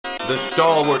The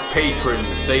stalwart patrons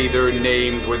say their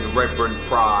names with reverent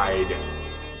pride.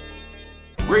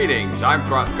 Greetings, I'm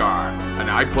Hrothgar, and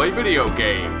I play video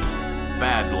games.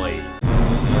 Badly.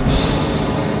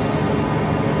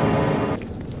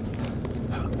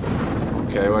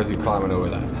 Okay, where's he climbing over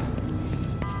that?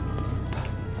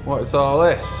 What is all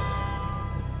this?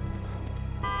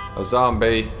 A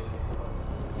zombie.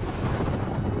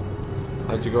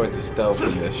 How'd you go into stealth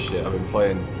in this shit? I've been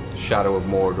playing Shadow of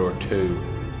Mordor 2.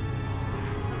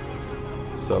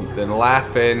 Something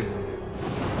laughing.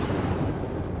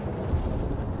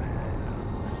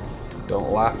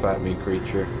 Don't laugh at me,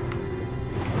 creature.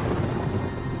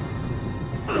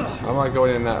 How am I going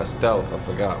in and out of stealth? I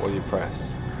forgot. What do you press?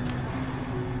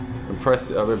 I've been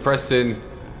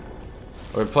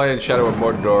playing Shadow of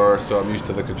Mordor, so I'm used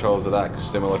to the controls of that.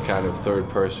 Similar kind of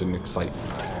third-person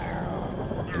excitement.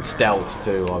 And stealth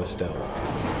too, a lot of stealth.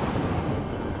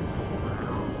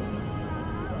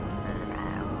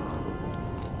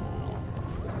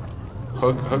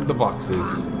 Hug the boxes.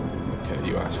 Okay,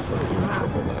 you asked for it. You're in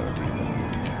trouble now.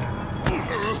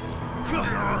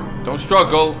 Don't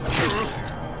struggle.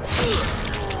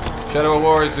 Shadow of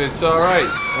War, it's alright.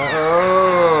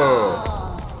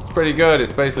 Oh, it's pretty good.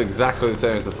 It's basically exactly the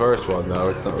same as the first one, though.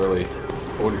 It's not really,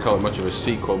 I wouldn't call it much of a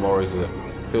sequel, more as a,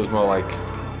 feels more like,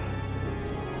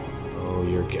 oh,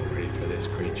 you're getting ready for this,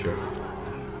 creature.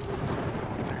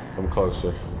 Come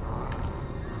closer.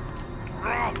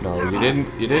 No, you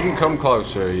didn't come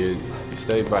closer. You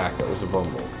stayed back. That was a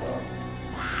bumble.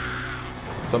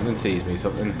 Something sees me.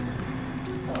 Something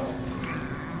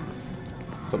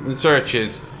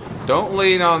searches. Don't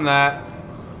lean on that.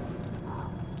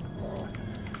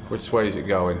 Which way is it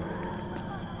going?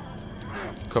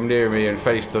 Come near me and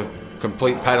face the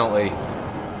complete penalty.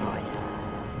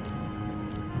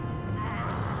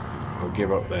 I'll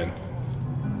give up then.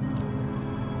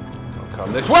 Don't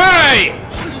come this way!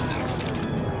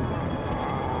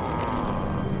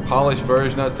 Polished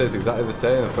version, I'd say it's exactly the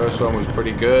same. The first one was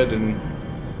pretty good, and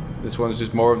this one's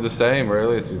just more of the same,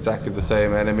 really. It's exactly the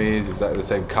same enemies, exactly the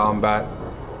same combat.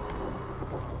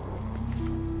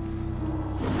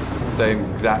 Same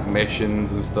exact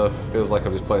missions and stuff. Feels like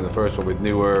I'm just playing the first one with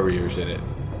new areas in it,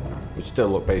 which still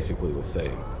look basically the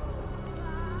same.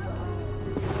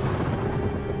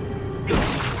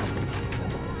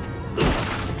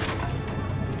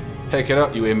 Pick it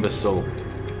up, you imbecile.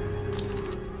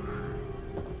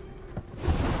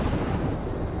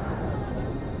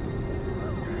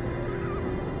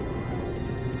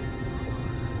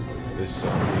 This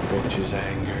zombie bitch is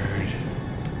angered.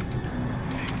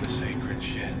 Take the sacred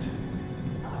shit.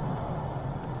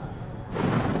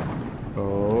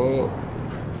 Oh.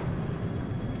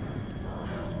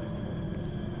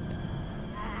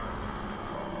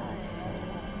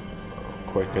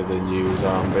 Quicker than you,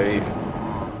 zombie.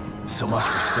 So much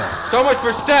for stealth. So much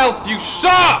for stealth, you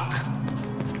suck!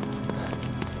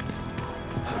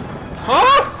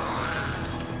 Huh?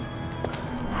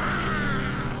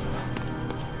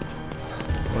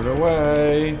 Run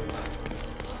away.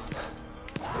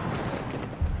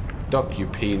 Duck, you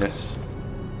penis.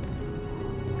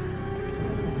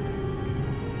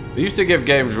 They used to give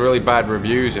games really bad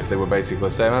reviews if they were basically the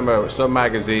same. I remember some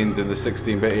magazines in the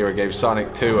 16-bit era gave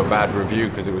Sonic 2 a bad review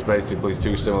because it was basically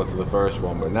too similar to the first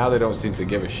one, but now they don't seem to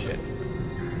give a shit.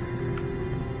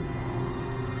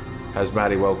 How's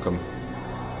Maddie? Welcome.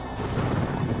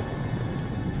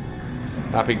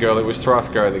 Happy girl, it was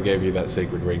Hrothgar that gave you that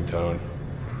sacred ringtone.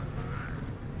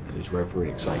 And his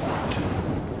reverent excitement.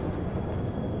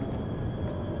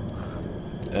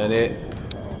 And it...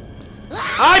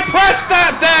 I pressed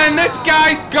that then! This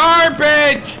guy's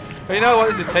garbage! But you know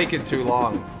what? This is taking too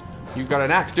long. You've got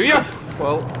an axe, do you?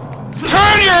 Well,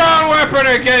 turn your own weapon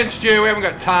against you! We haven't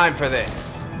got time for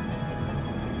this.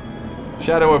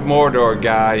 Shadow of Mordor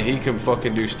guy, he can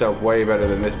fucking do stealth way better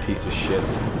than this piece of shit.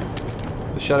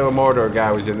 The Shadow of Mordor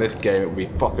guy was in this game, it would be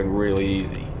fucking really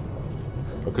easy.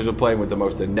 Because we're playing with the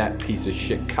most inept piece of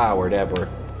shit coward ever.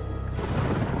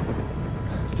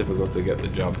 It's difficult to get the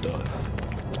job done.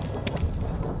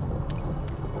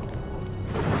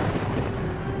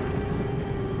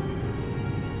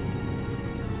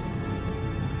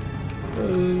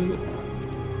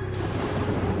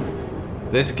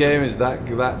 This game is that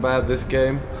bad. This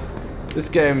game's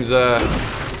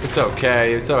it's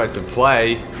okay. It's alright to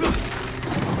play,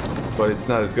 but it's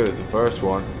not as good as the first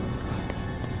one.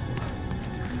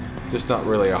 It's just not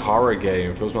really a horror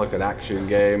game. It feels more like an action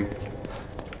game.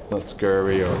 Not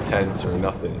scary or tense or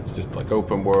nothing. It's just like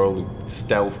open world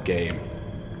stealth game.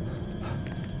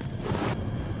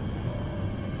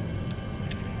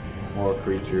 More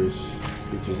creatures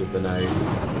of the night.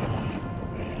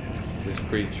 this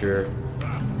creature.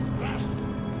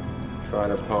 Try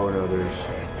to pwn others.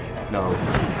 No.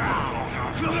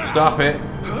 Stop it.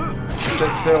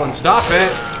 Sit still and stop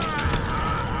it.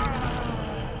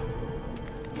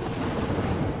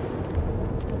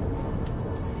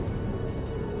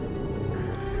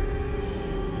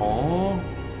 Oh.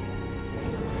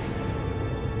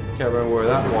 Can't remember where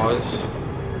that was.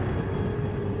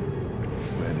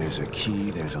 Where there's a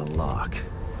key, there's a lock.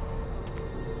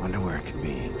 Wonder where it could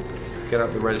be. Get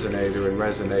out the resonator and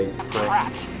resonate.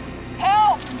 Trapped.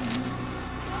 Help!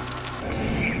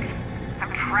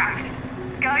 I'm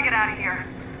trapped. Gotta get out of here.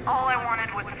 All I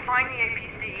wanted was to find the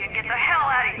APC and get the hell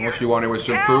out of here. All she wanted was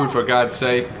some food, for God's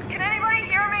sake. Can anybody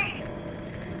hear me?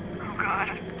 Oh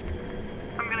God.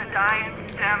 I'm gonna die in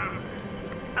STEM.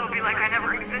 It'll be like I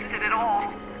never existed at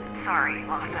all. Sorry,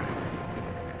 Lawson.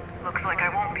 Looks like I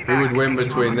won't be back. Who would win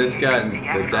between this guy and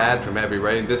the dad from Heavy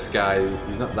Rain? This guy,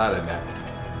 he's not that inept.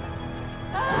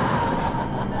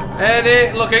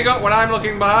 Eddie, looking up when I'm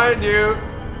looking behind you.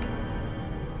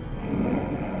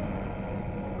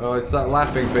 Oh, it's that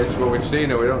laughing bitch. Well, we've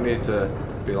seen her. We don't need to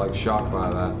be like shocked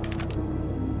by that.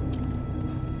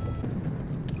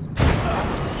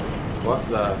 What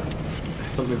the?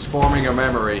 Something's forming a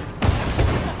memory.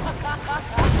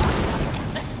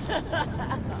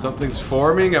 Something's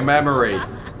forming a memory.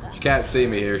 She can't see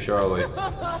me here, surely.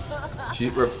 She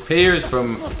appears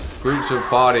from groups of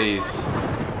bodies.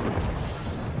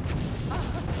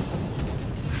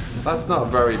 That's not a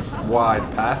very wide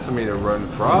path for me to run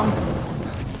from.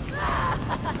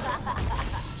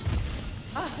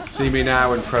 See me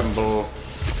now and tremble.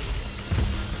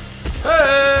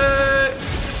 Hey!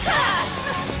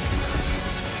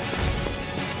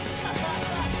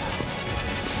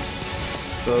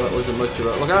 So that wasn't much of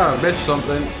a... Look out, I missed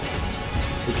something.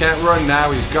 He can't run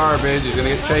now, he's garbage, he's gonna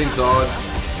get chainsawed.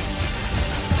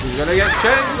 He's gonna get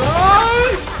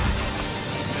chainsawed!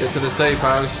 Get to the safe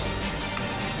house.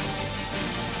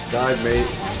 Guide me.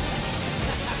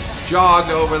 Jog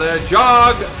over there,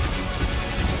 jog!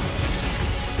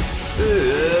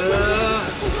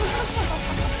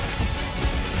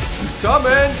 He's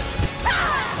coming!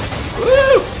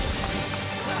 Woo!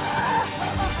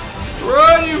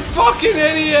 Run, you fucking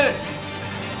idiot!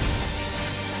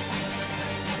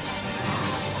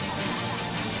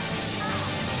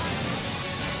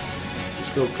 He's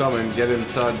still coming. Get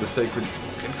inside the sacred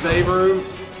save room.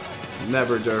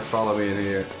 Never dare follow me in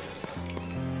here.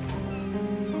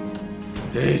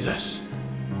 Jesus.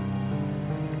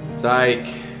 Psych.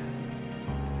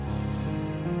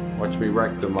 Watch me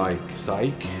wreck the mic.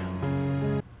 Psych.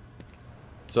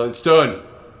 So it's done.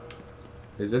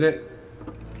 Isn't it?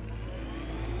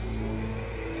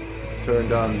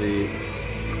 Turned on the...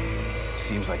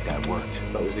 Seems like that worked.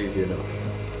 That was easy enough.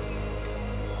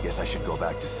 Guess I should go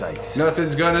back to Sykes.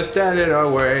 Nothing's gonna stand in our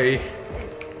way.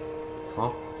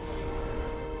 Huh?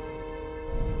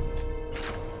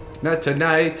 Not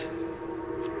tonight.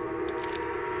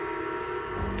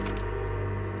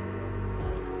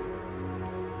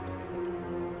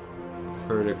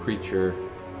 Heard a creature.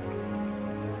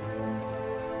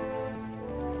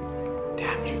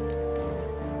 Damn you.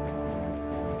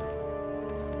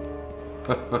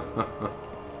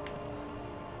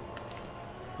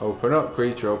 Open up,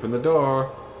 creature, open the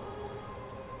door.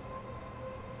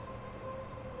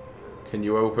 Can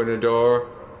you open a door?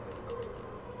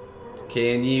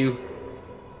 Can you?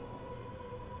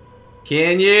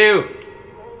 Can you?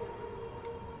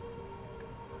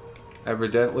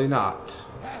 Evidently not.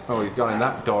 Oh, he's gone in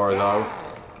that door though.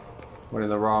 Went in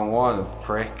the wrong one,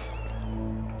 prick.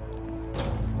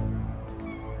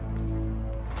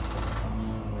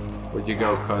 Where'd you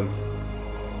go, cunt?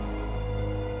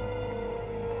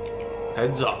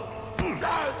 Heads up.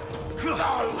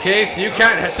 Keith, you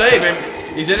can't save him.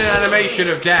 He's in an animation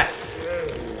of death.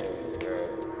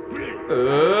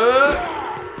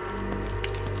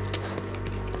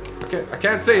 I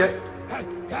can't see it.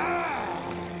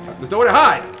 There's nowhere to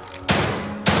hide.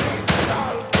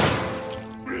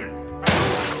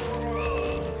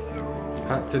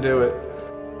 Had to do it.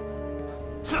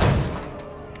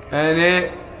 And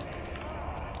it.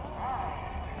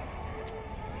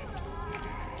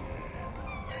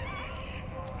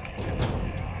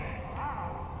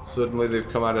 Suddenly they've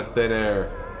come out of thin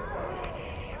air.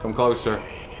 Come closer.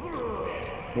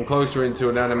 Come closer into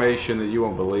an animation that you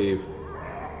won't believe.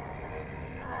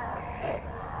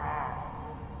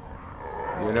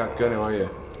 You're not gonna, are you?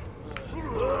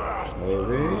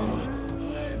 Maybe.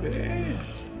 Maybe.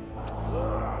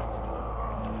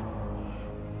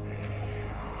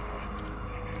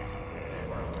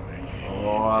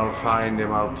 Oh, I'll find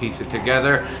him. I'll piece it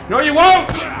together. No, you won't!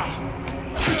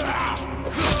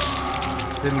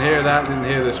 Didn't hear that, didn't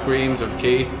hear the screams of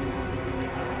Key.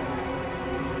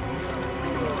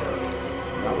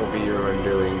 That will be your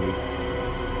undoing.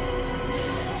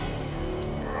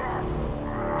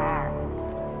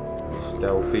 The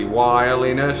stealthy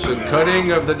wiliness and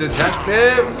cunning of the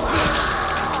detective.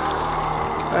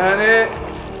 And it.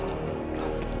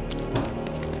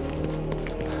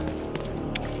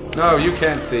 No, you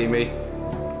can't see me.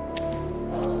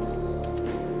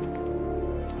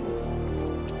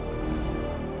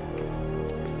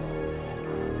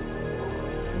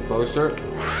 Closer.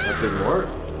 That didn't work.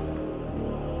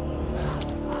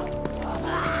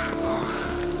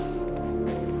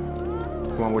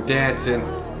 Come on, we're dancing.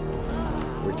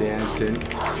 We're dancing.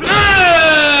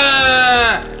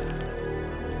 Ah!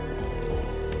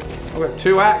 I've got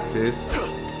 2 axes.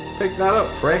 Pick that up,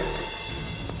 prick.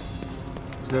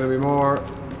 There's gonna be more.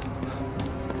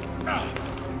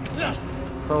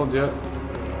 Told you.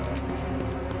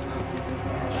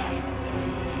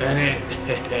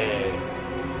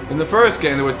 In the first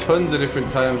game, there were tons of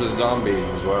different types of zombies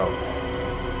as well.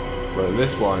 But in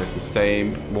this one, it's the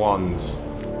same ones.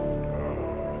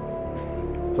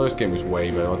 First game was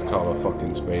way better. Let's call a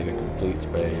fucking spade a complete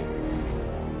spade.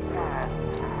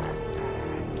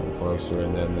 Come closer,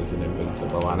 and then there's an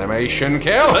invincible animation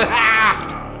kill.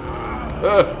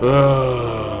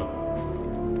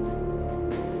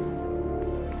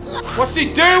 What's he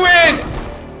doing?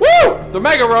 Woo! The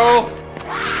mega roll.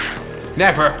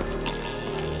 Never.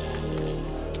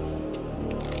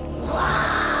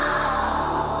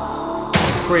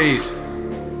 Freeze.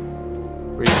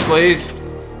 Freeze, please.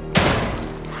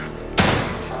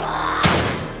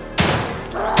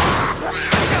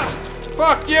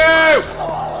 Fuck you!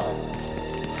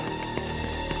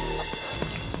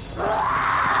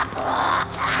 Ah!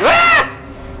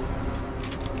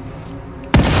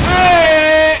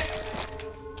 Hey!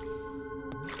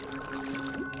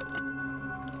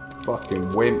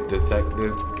 Fucking wimp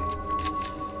detective.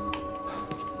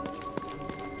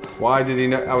 Why did he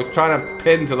not? I was trying to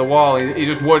pin to the wall. He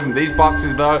just wouldn't. These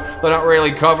boxes, though, they're not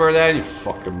really covered then. You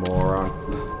fucking moron.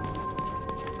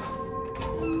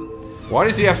 Why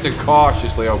does he have to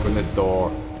cautiously open this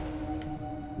door?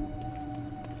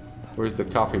 Where's the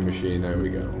coffee machine? There we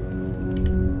go.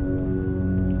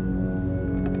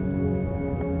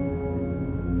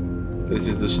 This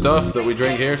is the stuff that we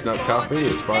drink here. It's not coffee.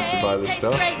 It's sponsored by the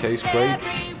stuff. Tastes great.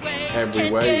 Every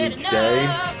way, each day.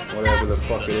 Whatever the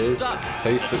fuck it is.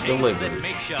 Taste that delivers.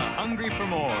 Makes you hungry for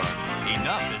more.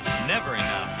 Enough is never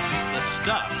enough. The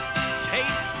stuff.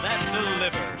 Taste that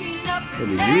delivers.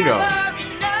 Maybe you know.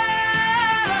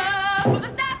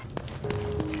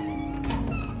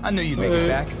 I knew you'd make it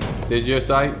back. Did you,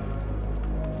 Sight?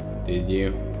 Did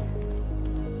you?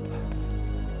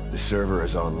 The server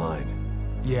is online.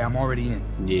 Yeah, I'm already in.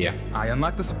 Yeah. I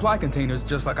unlocked the supply containers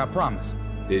just like I promised.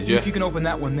 Did See you? if you can open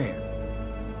that one there.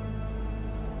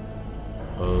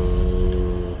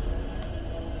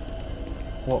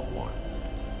 What one?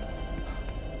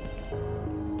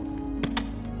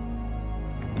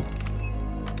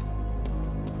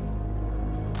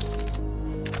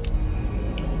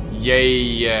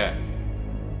 Yeah.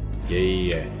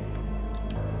 Yeah.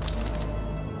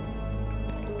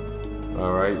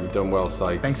 Alright, you've done well,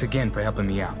 Sykes. Thanks again for helping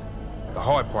me out. The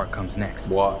hard part comes next.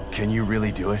 What? Can you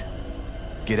really do it?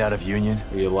 Get out of Union?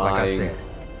 Are you lying? Like I said,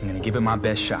 I'm gonna give it my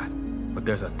best shot. But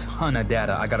there's a ton of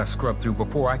data I gotta scrub through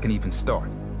before I can even start.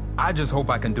 I just hope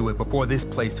I can do it before this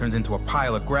place turns into a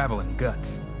pile of gravel and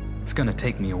guts. It's gonna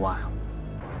take me a while.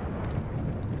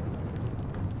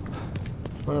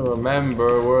 I don't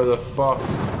remember where the fuck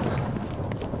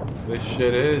this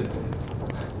shit is.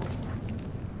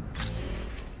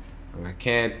 And I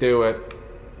can't do it.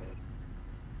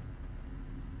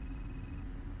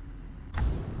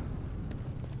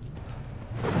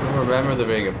 I don't remember there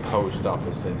being a post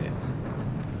office in it.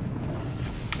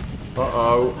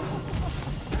 Uh-oh.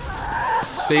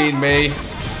 Seen me.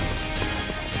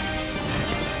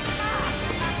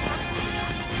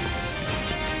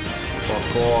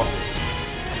 Fuck off.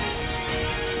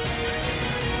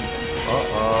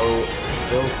 Uh-oh.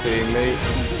 Still see me.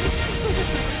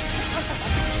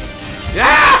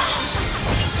 Yeah!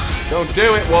 Don't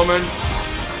do it, woman.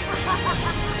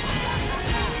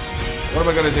 What am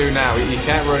I gonna do now? You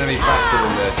can't run any faster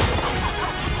than this.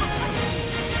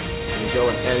 You can go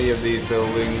in any of these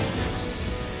buildings.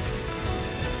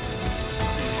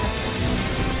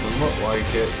 Doesn't look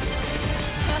like it.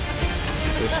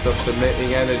 This stuff's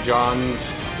emitting energons.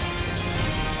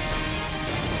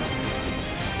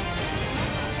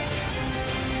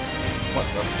 What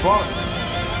the fuck?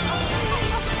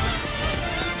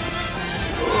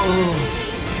 Oh,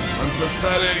 I'm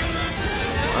pathetic.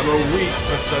 I'm a weak,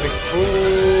 pathetic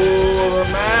fool of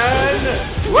a man.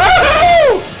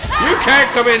 Woohoo! You can't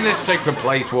come in this sacred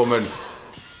place, woman.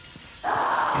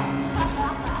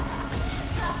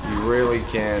 You really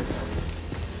can't.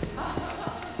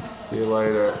 See you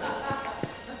later.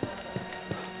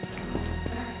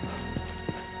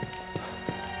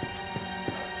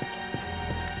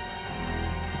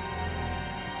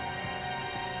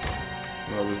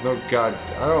 Well, there's no god.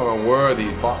 I don't know where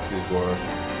these boxes were.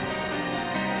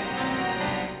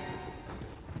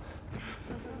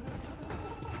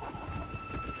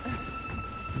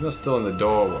 They're still in the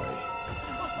doorway.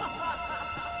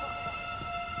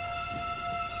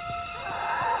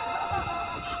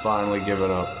 Just finally giving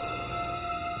up.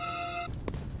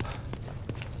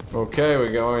 Okay, we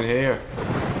go in here.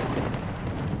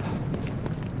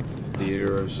 The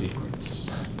Theater of Secrets.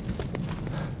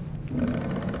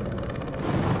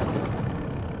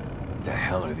 What the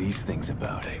hell are these things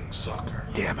about? Sucker.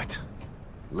 Damn it.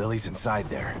 Lily's inside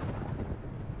there.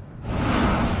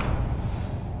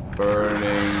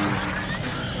 Burning.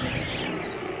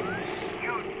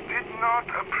 You did not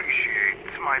appreciate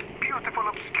my beautiful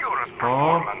Obscurus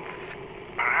performance.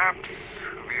 Perhaps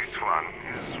this one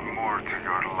is more to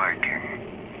your liking.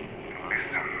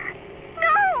 Listen.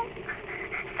 No!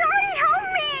 Sorry, help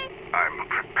me! I'm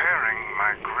preparing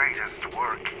my greatest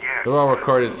work yet. They're all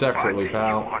recorded separately, but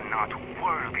pal. you are not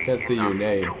worthy Can't see your enough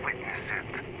name. to witness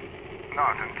it.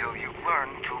 Not until you learn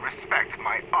to respect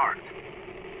my art.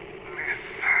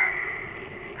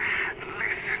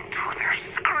 Listen to their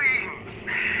screams,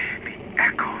 the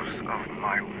echoes of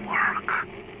my work.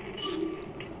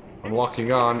 I'm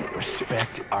locking on.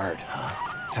 Respect art, huh?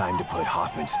 Time to put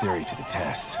Hoffman's theory to the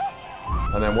test.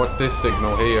 And then what's this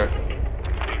signal here?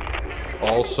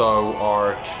 Also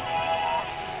art.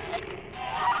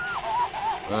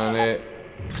 And it.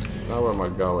 Now where am I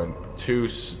going? Two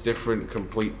different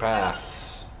complete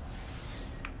paths.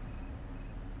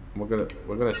 We're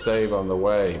gonna save on the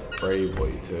way,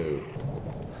 bravely too.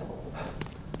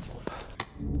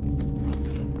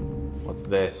 What's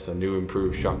this? A new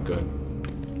improved shotgun.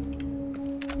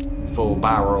 Full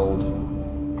barreled.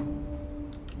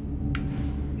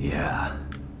 Yeah,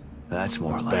 that's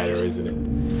more like Better, it. isn't it?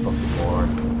 Fucking more.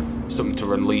 Something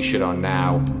to unleash it on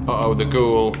now. Uh-oh, the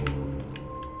ghoul.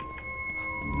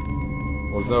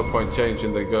 Well, there's no point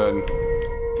changing the gun.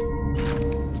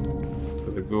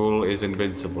 For the ghoul is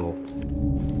invincible.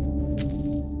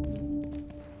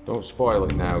 Don't spoil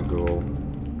it now, ghoul.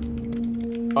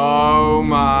 Oh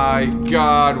my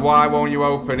god, why won't you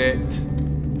open it?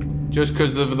 Just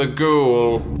because of the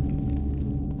ghoul.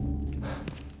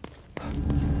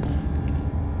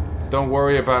 Don't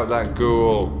worry about that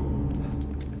ghoul.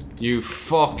 You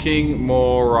fucking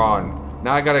moron.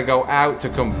 Now I gotta go out to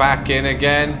come back in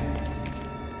again.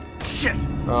 Shit!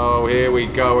 Oh, here we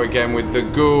go again with the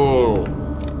ghoul.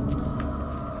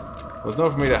 There's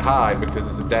no for me to hide because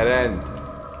it's a dead end.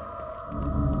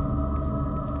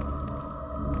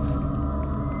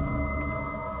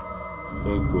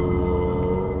 The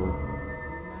ghoul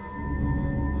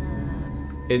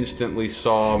instantly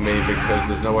saw me because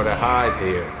there's nowhere to hide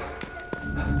here.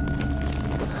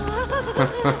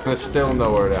 There's still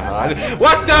nowhere to hide.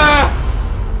 What the?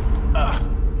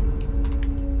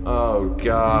 Oh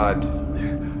god.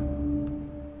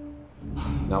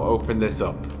 Now open this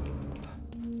up.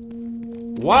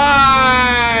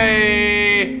 Why?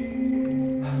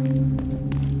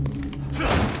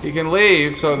 He can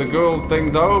leave, so the ghoul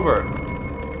thing's over.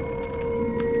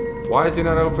 Why is he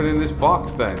not opening this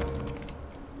box then?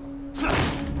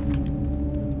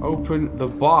 Open the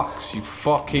box, you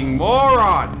fucking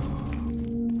moron!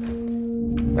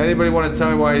 Anybody want to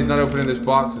tell me why he's not opening this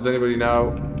box? Does anybody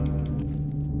know?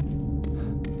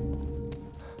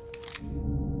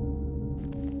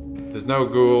 There's no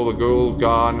ghoul, the ghoul's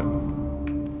gone.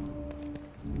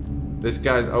 This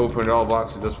guy's opened all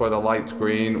boxes, that's why the light's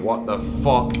green. What the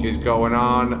fuck is going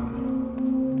on?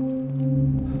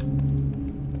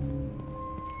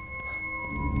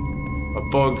 A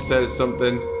bug says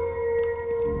something.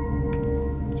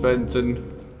 Svensson.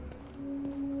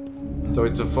 So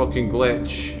it's a fucking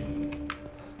glitch.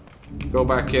 Go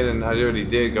back in, and I already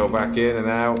did go back in and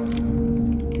out.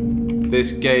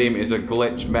 This game is a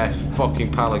glitch mess,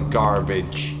 fucking pile of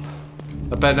garbage.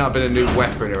 I better not have been a new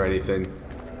weapon or anything.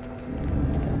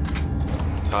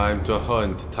 Time to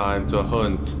hunt, time to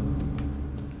hunt.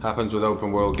 Happens with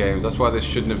open world games. That's why this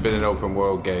shouldn't have been an open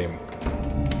world game.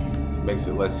 Makes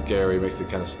it less scary, makes it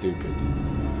kind of stupid.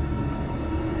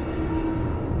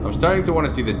 I'm starting to want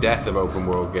to see the death of open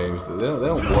world games. They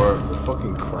don't work, they're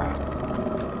fucking crap.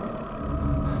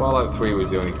 Fallout 3 was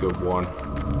the only good one.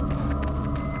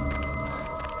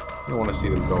 don't want to see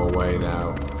them go away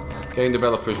now. Game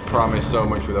developers promise so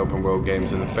much with open world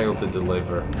games and fail to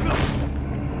deliver.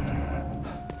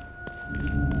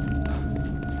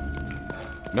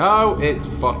 No, it's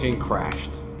fucking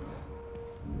crashed.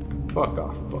 Fuck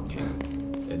off,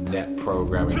 fucking net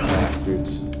programming bastards.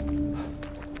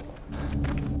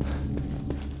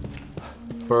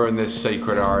 Burn this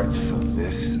sacred art. So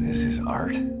this is his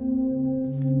art?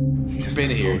 He's been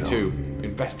here too.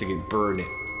 Investigate, burn it.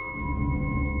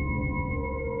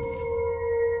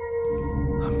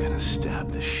 I'm gonna stab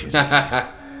this shit. I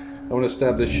want to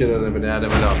stab the shit out of an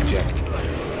inanimate object.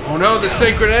 Oh no, the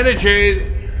sacred energy!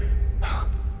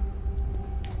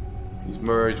 He's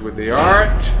merged with the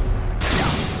art.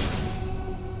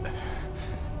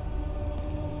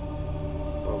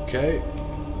 Okay,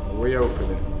 I'll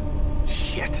reopen it.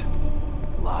 Shit.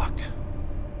 Locked.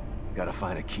 Gotta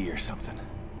find a key or something.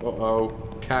 Uh-oh,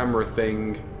 camera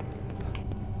thing.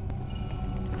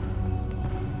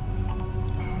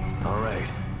 Alright.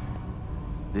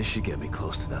 This should get me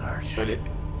close to that art. Should it?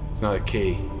 It's not a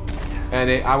key. And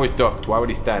I was ducked. Why would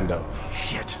he stand up?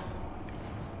 Shit.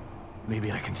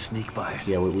 Maybe I can sneak by it.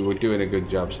 Yeah, we were doing a good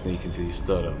job sneaking till you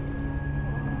stood up.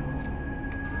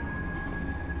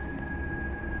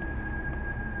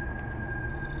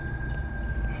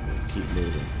 Keep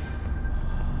moving.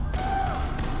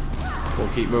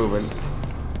 We'll keep moving.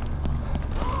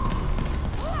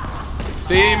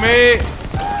 See me?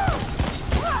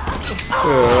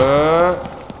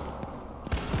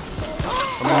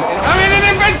 I'm in an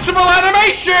invincible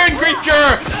animation,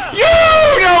 creature!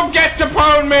 You don't get to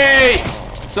pwn me!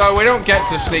 So we don't get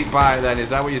to sneak by it then, is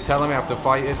that what you're telling me? I have to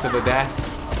fight it to the death?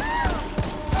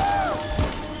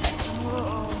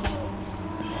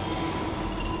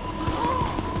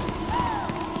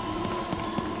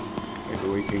 Maybe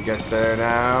we can get there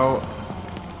now.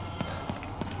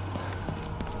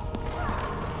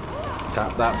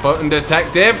 Tap that button,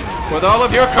 detective, with all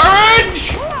of your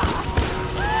courage!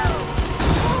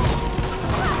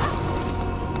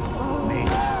 Me.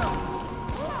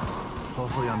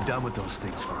 Hopefully I'm done with those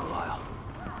things for a while.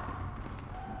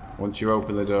 Once you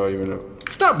open the door, you're gonna...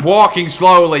 Stop walking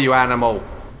slowly, you animal!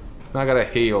 I gotta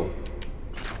heal.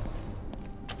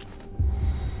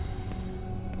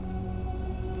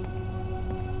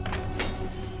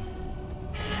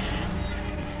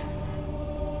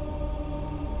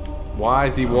 Why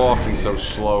is he walking so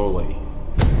slowly?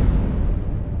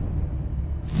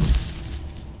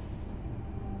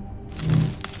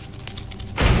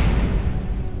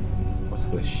 What's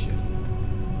this shit?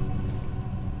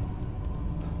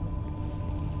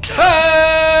 Hey!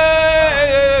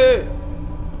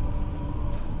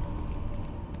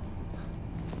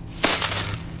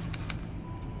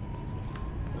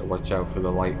 Watch out for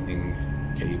the lightning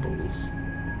cables.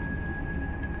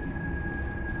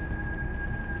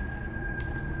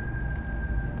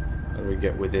 How do we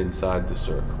get within inside the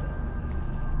circle?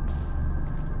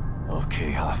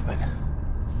 Okay, Hoffman.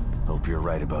 Hope you're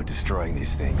right about destroying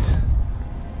these things.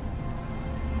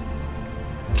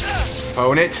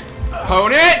 Pwn it!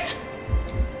 Pwn it!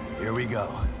 Here we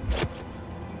go.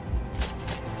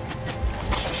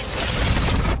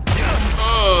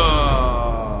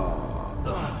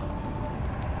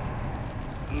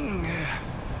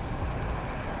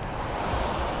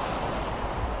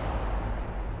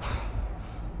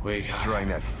 Destroying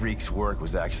that freak's work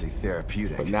was actually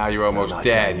therapeutic. But now you're almost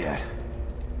dead. Yet.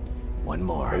 One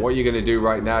more. But what you're gonna do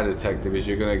right now, detective, is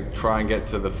you're gonna try and get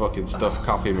to the fucking stuffed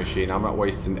coffee machine. I'm not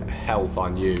wasting health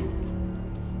on you.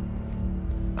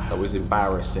 That was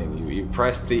embarrassing. You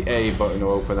pressed the A button to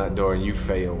open that door and you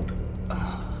failed.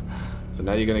 So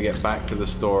now you're gonna get back to the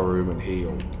storeroom and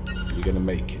heal. You're gonna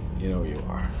make it. You know you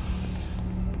are.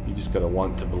 You just gotta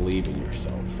want to believe in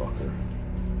yourself, fucker.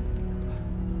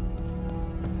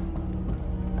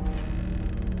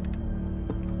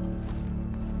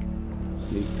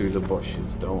 Sneak through the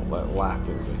bushes. Don't let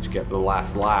laughing bitch get the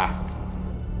last laugh.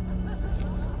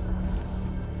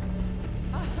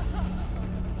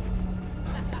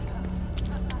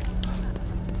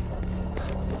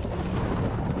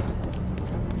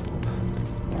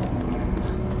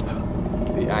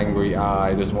 The angry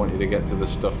eye doesn't want you to get to the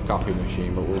stuffed coffee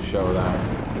machine, but we'll show that.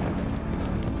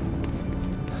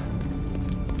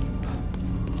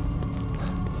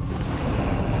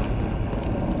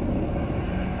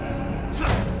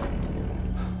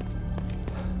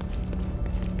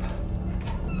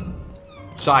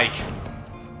 Psych!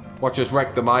 Watch us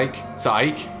wreck the mic.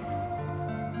 Psych!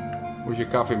 Where's your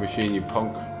coffee machine, you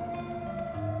punk?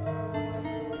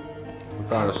 We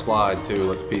found a slide too,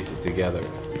 let's piece it together.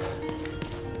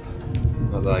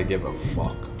 Not that I give a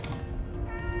fuck.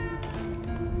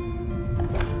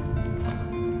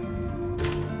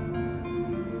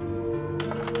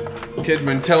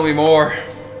 Kidman, tell me more.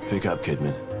 Pick up,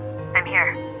 Kidman. I'm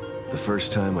here. The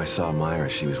first time I saw Myra,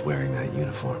 she was wearing that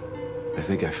uniform. I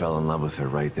think I fell in love with her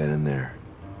right then and there.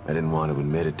 I didn't want to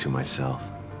admit it to myself.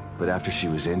 But after she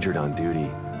was injured on duty,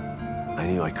 I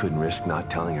knew I couldn't risk not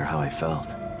telling her how I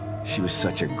felt. She was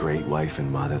such a great wife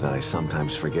and mother that I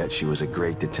sometimes forget she was a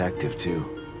great detective,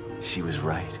 too. She was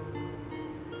right.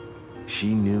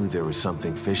 She knew there was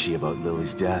something fishy about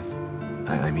Lily's death.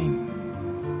 I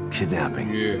mean, kidnapping.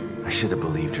 Yeah. I should have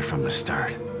believed her from the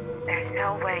start. There's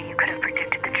no way you could have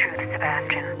predicted the truth,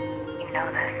 Sebastian. You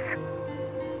know this.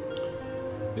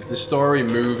 Is the story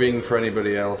moving for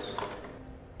anybody else?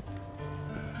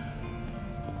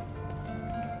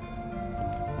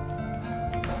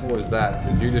 What was that?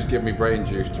 Did you just give me brain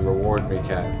juice to reward me,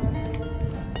 cat?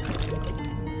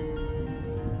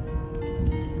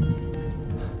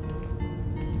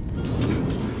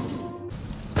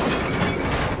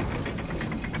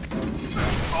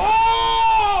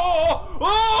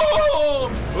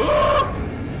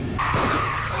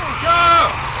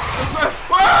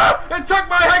 It took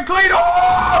my head clean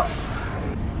off!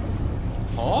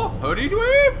 Huh? Hoodie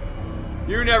dweeb?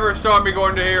 You never saw me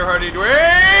going to here, hoodie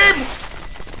dweeb!